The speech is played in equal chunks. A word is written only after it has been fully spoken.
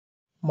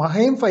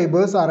Mahaim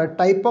fibers are a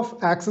type of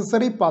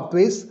accessory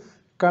pathways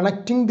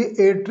connecting the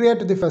atria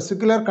to the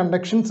fascicular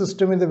conduction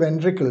system in the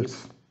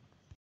ventricles.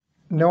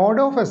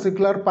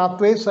 Nodofascicular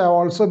pathways have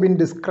also been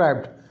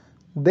described.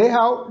 They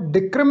have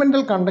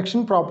decremental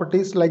conduction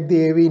properties like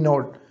the AV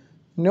node.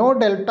 No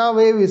delta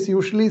wave is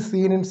usually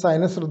seen in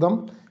sinus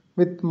rhythm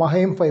with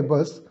Mahaim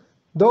fibers,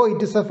 though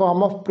it is a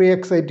form of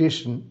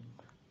pre-excitation.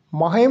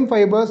 Mahaim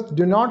fibers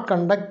do not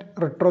conduct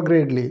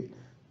retrogradely.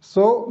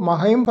 So,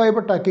 Mahaim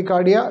Fibre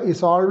Tachycardia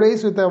is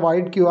always with a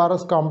wide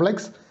QRS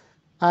complex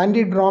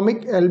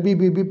antidromic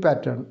LBBB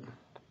pattern.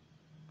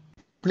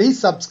 Please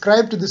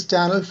subscribe to this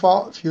channel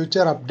for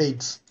future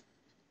updates.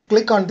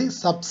 Click on the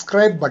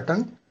subscribe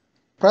button.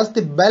 Press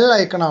the bell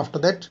icon after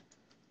that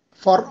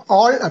for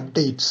all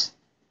updates.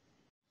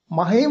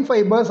 Mahaim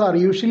fibers are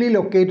usually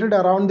located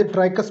around the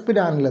tricuspid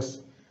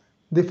annulus.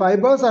 The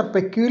fibers are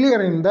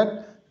peculiar in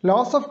that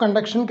loss of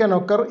conduction can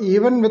occur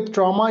even with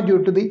trauma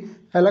due to the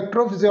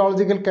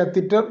electrophysiological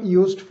catheter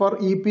used for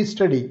EP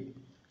study.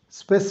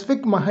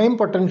 Specific Mahaim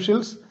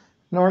potentials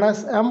known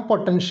as M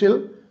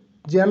potential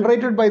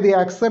generated by the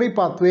accessory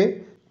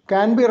pathway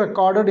can be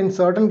recorded in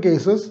certain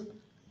cases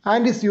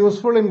and is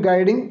useful in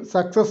guiding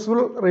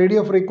successful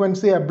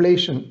radiofrequency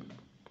ablation.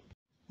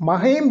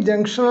 Mahaim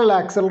junctional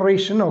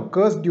acceleration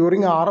occurs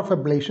during RF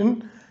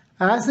ablation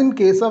as in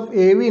case of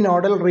AV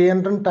nodal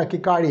reentrant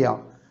tachycardia.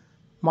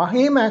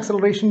 Mahaim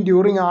acceleration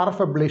during RF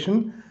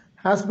ablation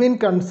has been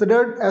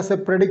considered as a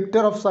predictor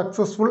of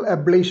successful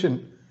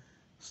ablation.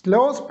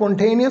 Slow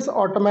spontaneous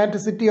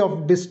automaticity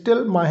of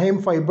distal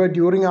Mahaim fiber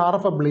during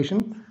RF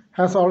ablation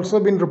has also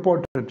been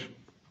reported.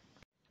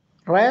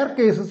 Rare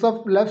cases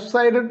of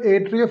left-sided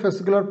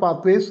atriofascicular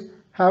pathways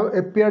have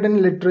appeared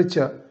in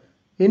literature.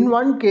 In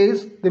one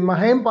case, the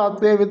Mahaim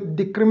pathway with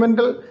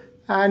decremental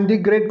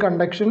antegrade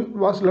conduction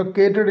was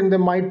located in the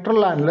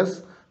mitral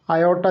annulus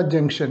aorta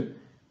junction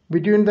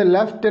between the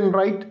left and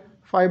right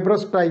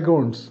fibrous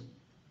trigones.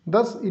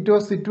 Thus, it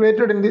was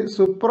situated in the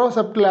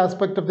supraoccipital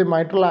aspect of the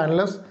mitral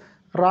annulus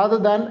rather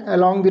than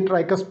along the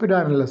tricuspid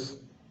annulus.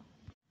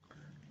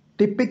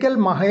 Typical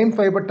Mahaim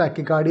fiber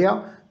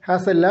tachycardia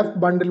has a left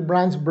bundle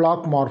branch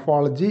block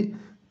morphology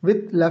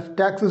with left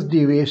axis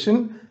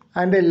deviation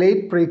and a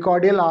late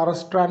precordial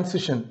RS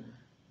transition.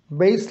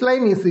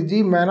 Baseline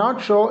ECG may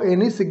not show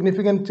any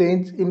significant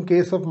change in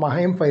case of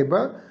Mahaim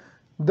fiber,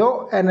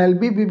 though an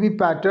LBBB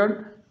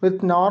pattern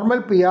with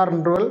normal PR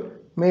interval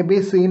may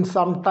be seen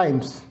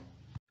sometimes.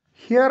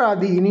 Here are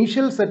the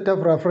initial set of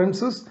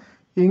references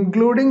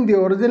including the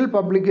original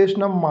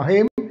publication of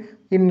Mahaim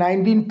in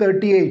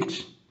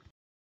 1938.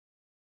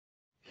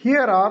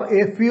 Here are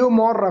a few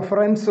more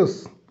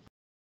references.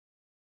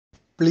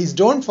 Please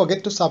don't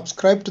forget to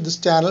subscribe to this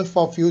channel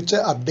for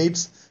future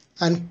updates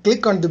and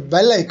click on the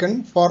bell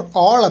icon for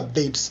all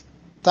updates.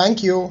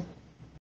 Thank you.